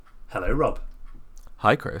Hello, Rob.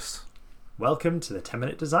 Hi, Chris. Welcome to the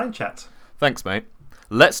 10-Minute Design Chat. Thanks, mate.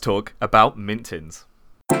 Let's talk about mint tins.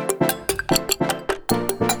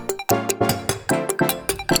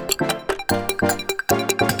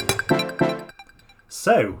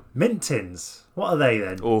 So, mint tins. What are they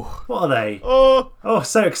then? Oh. What are they? Oh. Oh,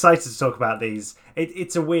 so excited to talk about these.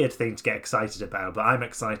 It's a weird thing to get excited about, but I'm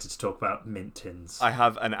excited to talk about mint tins. I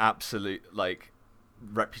have an absolute,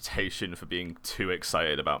 reputation for being too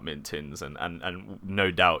excited about mint tins, and no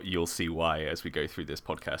doubt you'll see why as we go through this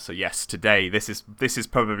podcast. So yes, today this is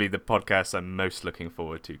probably the podcast I'm most looking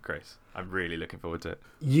forward to, Chris. I'm really looking forward to it.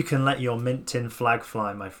 You can let your mint tin flag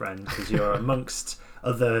fly, my friend, because you're amongst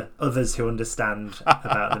others who understand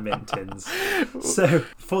about the mint tins. So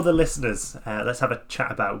for the listeners, let's have a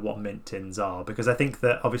chat about what mint tins are, because I think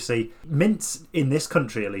that obviously mints in this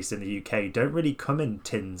country, at least in the UK, don't really come in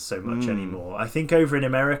tins so much anymore. I think over in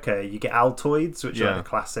America you get Altoids, which are the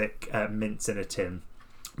classic mints in a tin,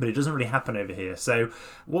 but it doesn't really happen over here. So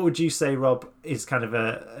what would you say, Rob, is kind of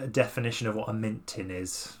a definition of what a mint tin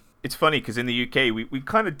is? It's funny because in the UK we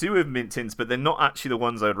kind of do have mint tins, but they're not actually the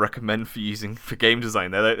ones I would recommend for using for game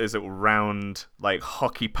design. They're like those little round, like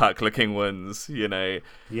hockey puck looking ones, you know.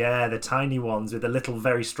 Yeah, the tiny ones with the little,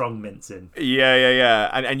 very strong mints in.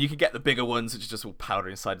 Yeah. And you can get the bigger ones, which are just all powder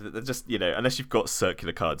inside. They're just, unless you've got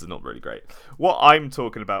circular cards, they're not really great. What I'm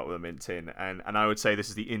talking about with a mint tin, and I would say this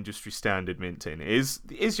is the industry standard mint tin, is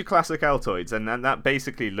your classic Altoids, and that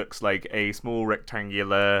basically looks like a small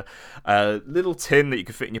rectangular little tin that you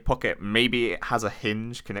can fit in your pocket. Maybe it has a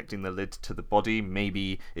hinge connecting the lid to the body.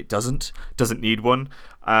 Maybe it doesn't need one.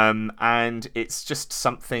 And it's just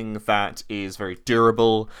something that is very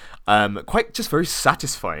durable, quite just very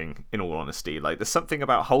satisfying, in all honesty. Like, there's something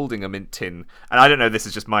about holding a mint tin, and I don't know, this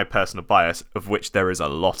is just my personal bias, of which there is a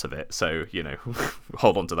lot of it, so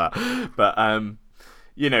hold on to that. But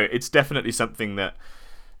it's definitely something that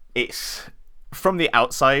it's, from the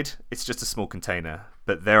outside, it's just a small container,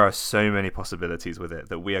 but there are so many possibilities with it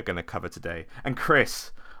that we are going to cover today. And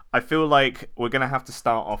Chris, I feel like we're going to have to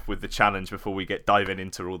start off with the challenge before we get diving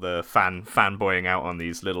into all the fanboying out on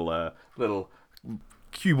these little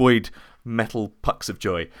cuboid metal pucks of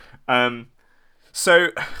joy. So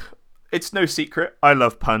it's no secret I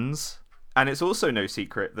love puns, and it's also no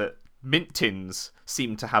secret that mint tins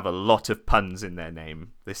seem to have a lot of puns in their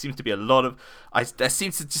name. There seems to be a lot of... there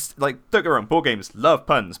seems to just... don't get me wrong, board games love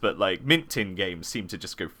puns, but mint tin games seem to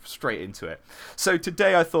just go straight into it. So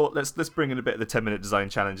today I thought, let's bring in a bit of the 10-minute design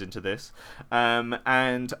challenge into this.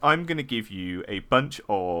 And I'm going to give you a bunch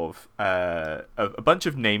of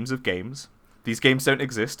names of games. These games don't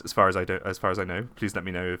exist, as far as I know. Please let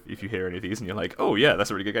me know if you hear any of these and you're like, oh yeah, that's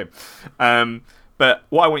a really good game. But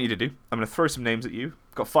what I want you to do, I'm going to throw some names at you.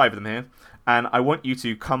 I've got 5 of them here. And I want you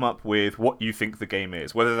to come up with what you think the game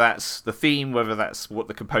is. Whether that's the theme, whether that's what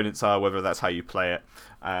the components are, whether that's how you play it.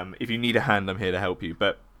 If you need a hand, I'm here to help you.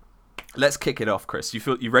 But let's kick it off, Chris.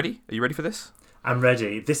 You ready? Are you ready for this? I'm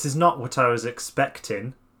ready. This is not what I was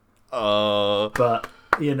expecting. But...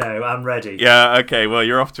 I'm ready. Yeah, okay, well,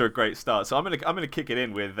 you're off to a great start. So I'm gonna kick it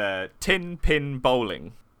in with Tin Pin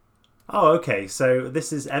Bowling. Oh, okay. So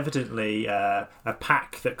this is evidently a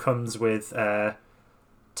pack that comes with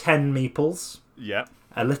 10 meeples. Yeah.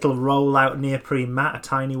 A little roll-out neoprene mat, a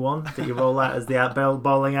tiny one that you roll out as the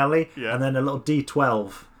bowling alley. Yeah. And then a little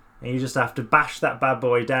D12. And you just have to bash that bad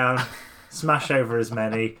boy down, smash over as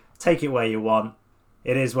many, take it where you want.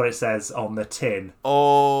 It is what it says on the tin.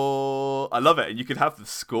 Oh, I love it. And you could have the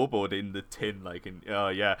scoreboard in the tin, oh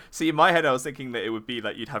yeah. See, in my head, I was thinking that it would be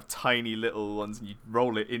like you'd have tiny little ones and you'd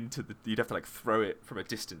roll it into you'd have to throw it from a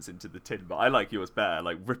distance into the tin. But I like yours better,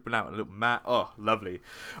 ripping out a little mat. Oh, lovely.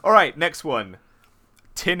 All right, next one.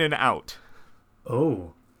 Tin and Out.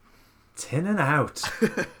 Oh, Tin and Out.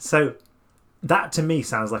 So... that to me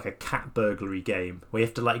sounds like a cat burglary game where you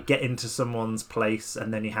have to get into someone's place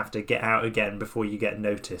and then you have to get out again before you get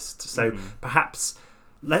noticed. So perhaps,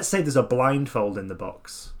 let's say there's a blindfold in the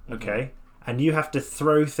box, okay? And you have to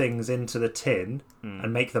throw things into the tin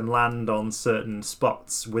and make them land on certain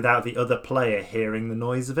spots without the other player hearing the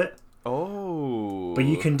noise of it. Oh. But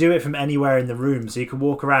you can do it from anywhere in the room, so you can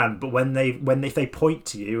walk around, but if they point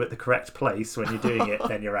to you at the correct place when you're doing it,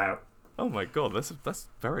 then you're out. Oh my god, that's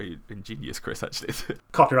very ingenious, Chris, actually.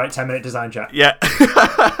 Copyright 10-minute design chat. Yeah.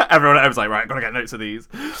 Everyone was like, right, gotta get notes of these.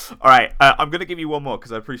 All right, I'm going to give you one more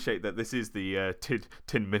because I appreciate that this is the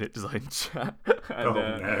 10-minute design chat. And,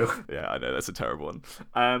 no. Yeah, I know, that's a terrible one.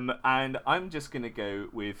 And I'm just going to go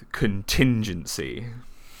with Contingency.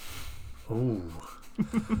 Ooh.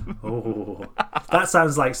 Oh, that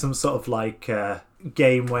sounds like some sort of like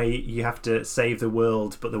game where you have to save the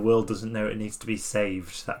world, but the world doesn't know it needs to be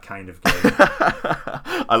saved. That kind of game.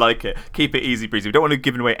 I like it. Keep it easy breezy. We don't want to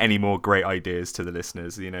give away any more great ideas to the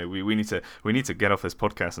listeners. You know, we need to get off this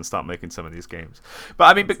podcast and start making some of these games.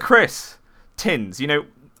 But Chris, tins. You know,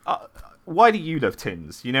 why do you love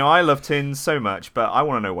tins? You know, I love tins so much, but I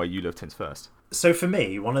want to know why you love tins first. So for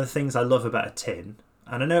me, one of the things I love about a tin,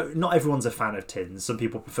 and I know not everyone's a fan of tins. Some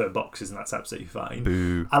people prefer boxes, and that's absolutely fine.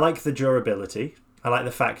 Boo. I like the durability. I like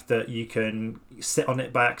the fact that you can sit on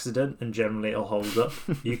it by accident and generally it'll hold up.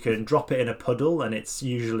 You can drop it in a puddle and it's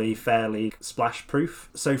usually fairly splash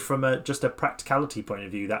proof. So from just a practicality point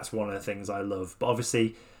of view, that's one of the things I love. But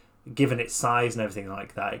obviously, given its size and everything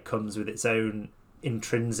like that, it comes with its own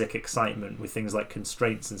intrinsic excitement with things like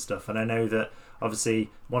constraints and stuff. And I know that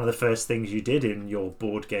obviously one of the first things you did in your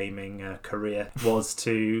board gaming career was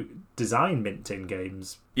to design Mint Tin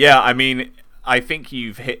games. Yeah, I mean, I think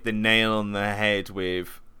you've hit the nail on the head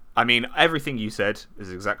with... I mean, everything you said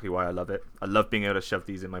is exactly why I love it. I love being able to shove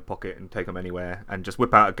these in my pocket and take them anywhere and just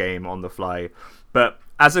whip out a game on the fly. But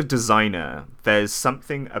as a designer, there's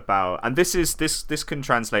something about... And this can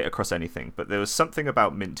translate across anything, but there was something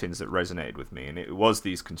about Mint Tins that resonated with me, and it was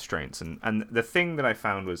these constraints. And the thing that I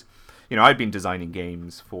found was... You know, I'd been designing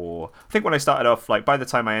games for... I think when I started off, like, by the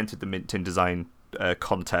time I entered the Mint Tin design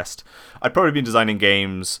contest, I'd probably been designing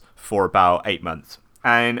games for about 8 months,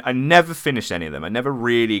 and I never finished any of them. I never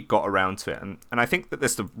really got around to it, and I think that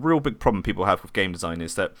that's the real big problem people have with game design,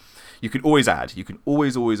 is that you can always add, you can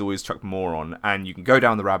always chuck more on, and you can go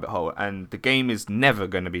down the rabbit hole, and the game is never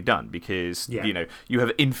going to be done because you know, you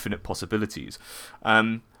have infinite possibilities.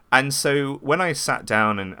 And so when I sat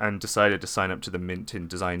down and decided to sign up to the Mint Tin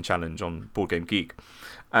Design Challenge on Board Game Geek,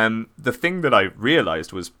 the thing that I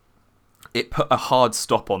realised was it put a hard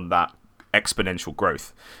stop on that exponential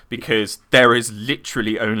growth, because there is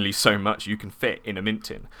literally only so much you can fit in a Mint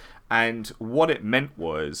Tin. And what it meant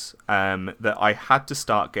was that I had to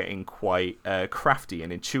start getting quite crafty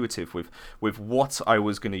and intuitive with what I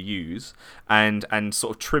was going to use, and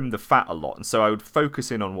sort of trim the fat a lot. And so I would focus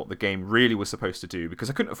in on what the game really was supposed to do, because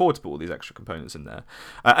I couldn't afford to put all these extra components in there.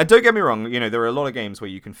 And don't get me wrong, you know, there are a lot of games where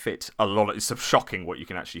you can fit a lot. It's shocking what you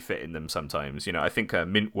can actually fit in them sometimes. You know, I think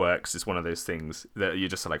Mintworks is one of those things that you're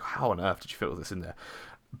just like, how on earth did you fit all this in there?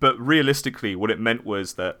 But realistically, what it meant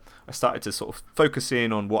was that I started to sort of focus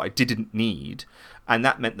in on what I didn't need, and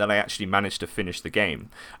that meant that I actually managed to finish the game.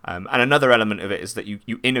 And another element of it is that you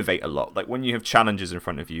innovate a lot. Like when you have challenges in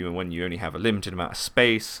front of you and when you only have a limited amount of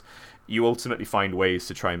space, you ultimately find ways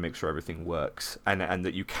to try and make sure everything works, and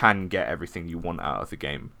that you can get everything you want out of the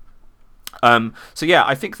game. So yeah,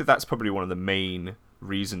 I think that that's probably one of the main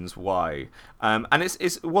reasons why, and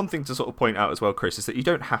it's one thing to sort of point out as well, Chris, is that you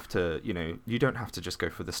don't have to just go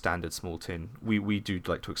for the standard small tin. We do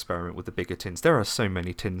like to experiment with the bigger tins. There are so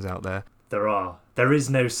many tins out there. There is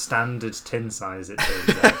no standard tin size, it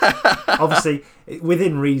turns out. Obviously,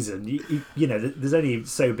 within reason, you know, there's only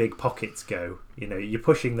so big pockets go. You know, you're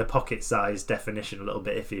pushing the pocket size definition a little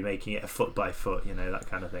bit if you're making it a foot by foot, you know, that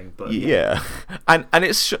kind of thing. But yeah. And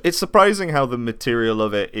it's surprising how the material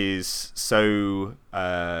of it is so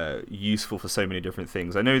useful for so many different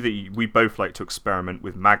things. I know that we both like to experiment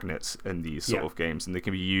with magnets in these sort of games, and they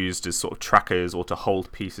can be used as sort of trackers or to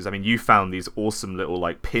hold pieces. I mean, you found these awesome little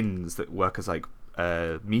like pins that work as like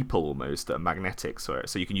meeple almost, that are magnetic, so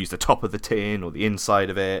you can use the top of the tin or the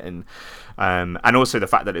inside of it, and also the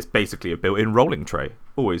fact that it's basically a built-in rolling tray,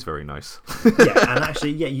 always very nice. Yeah, and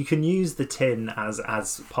actually, you can use the tin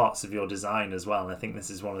as parts of your design as well, and I think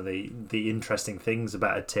this is one of the interesting things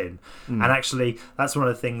about a tin. And actually, that's one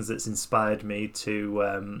of the things that's inspired me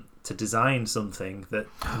to design something that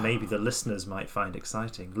maybe the listeners might find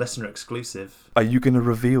exciting. Listener exclusive. Are you going to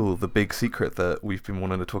reveal the big secret that we've been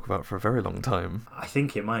wanting to talk about for a very long time? I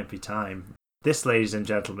think it might be time. This, ladies and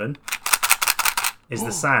gentlemen, is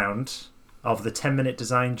the sound of the 10-minute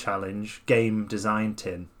design challenge game design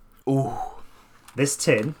tin. Ooh. This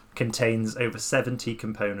tin contains over 70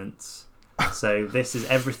 components. So this is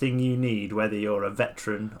everything you need, whether you're a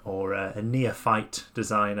veteran or a neophyte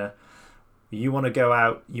designer. You want to go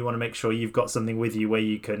out, you want to make sure you've got something with you where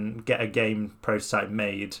you can get a game prototype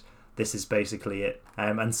made. This is basically it.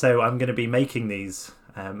 And so I'm going to be making these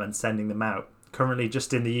and sending them out. Currently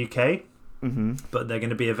just in the UK, but they're going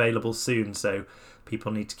to be available soon. So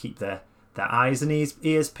people need to keep their eyes and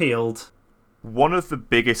ears peeled. One of the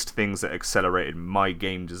biggest things that accelerated my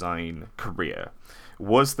game design career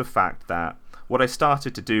was the fact that what I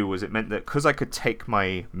started to do was it meant that because I could take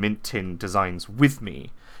my Mint Tin designs with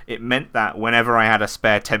me, it meant that whenever I had a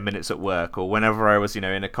spare 10 minutes at work, or whenever I was, in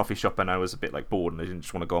a coffee shop and I was a bit like bored and I didn't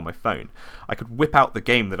just want to go on my phone, I could whip out the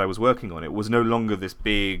game that I was working on. It was no longer this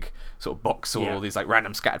big sort of box or all these like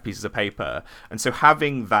random scattered pieces of paper. And so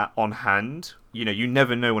having that on hand, you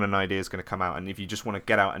never know when an idea is going to come out, and if you just want to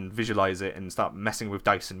get out and visualize it and start messing with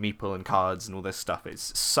dice and meeple and cards and all this stuff,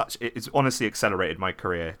 it's honestly accelerated my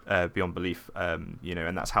career beyond belief. And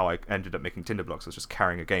that's how I ended up making Tinder blocks. I was just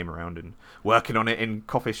carrying a game around and working on it in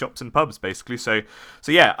coffee shops and pubs, basically. So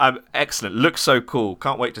yeah, excellent. Looks so cool.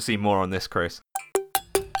 Can't wait to see more on this, Chris.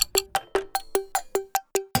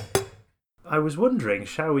 I was wondering,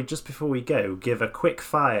 shall we, just before we go, give a quick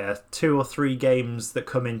fire 2 or 3 games that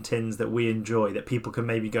come in tins that we enjoy, that people can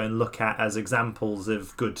maybe go and look at as examples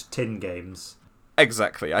of good tin games?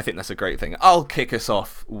 Exactly. I think that's a great thing. I'll kick us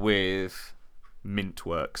off with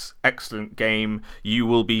Mintworks. Excellent game. You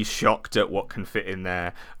will be shocked at what can fit in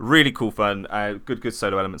there. Really cool fun. Good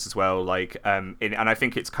solo elements as well. And I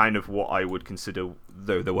think it's kind of what I would consider,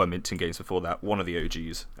 though there were minting games before that, one of the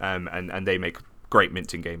OGs. And they make great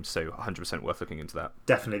minting games, so 100% worth looking into that.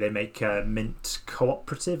 Definitely. They make Mint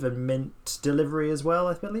Cooperative and Mint Delivery as well,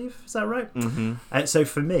 I believe. Is that right? Mm-hmm. So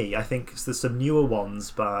for me, I think there's some newer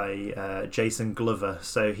ones by Jason Glover.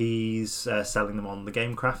 So he's selling them on the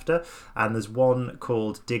Game Crafter, and there's one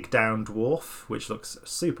called Dig Down Dwarf, which looks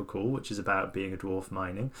super cool, which is about being a dwarf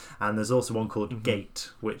mining. And there's also one called Gate,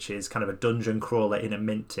 which is kind of a dungeon crawler in a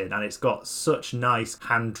mint tin, and it's got such nice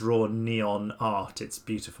hand-drawn neon art. It's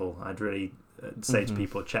beautiful. I'd really say to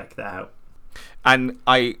people, check that out. And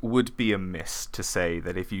I would be amiss to say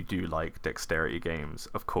that if you do like dexterity games,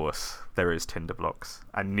 of course, there is Tinder Blocks.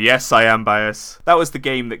 And yes, I am biased. That was the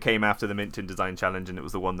game that came after the Mint Tin Design Challenge, and it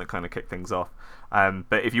was the one that kind of kicked things off.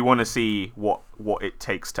 But if you want to see what it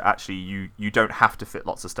takes to actually, you don't have to fit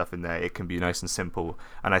lots of stuff in there. It can be nice and simple,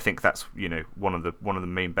 and I think that's one of the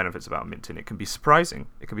main benefits about Mint Tin. It can be surprising.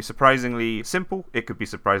 It can be surprisingly simple. It could be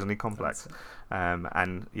surprisingly complex.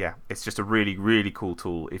 And yeah, it's just a really, really cool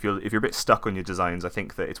tool. If you're a bit stuck on your designs, I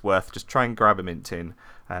think that it's worth just try and grab a Mint Tin.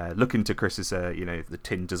 Look into Chris's the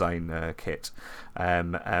tin design kit.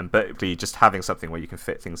 But just having something where you can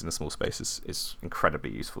fit things in a small space is incredibly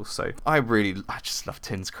useful. So I just love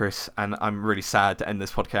tins, Chris, and I'm really sad to end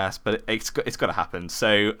this podcast, but it's got to happen.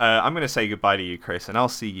 So I'm going to say goodbye to you, Chris, and I'll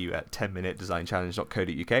see you at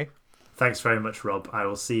 10minutedesignchallenge.co.uk. Thanks very much, Rob. I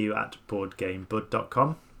will see you at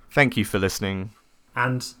boardgamebud.com. Thank you for listening.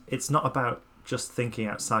 And it's not about just thinking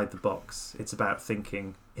outside the box. It's about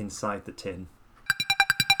thinking inside the tin.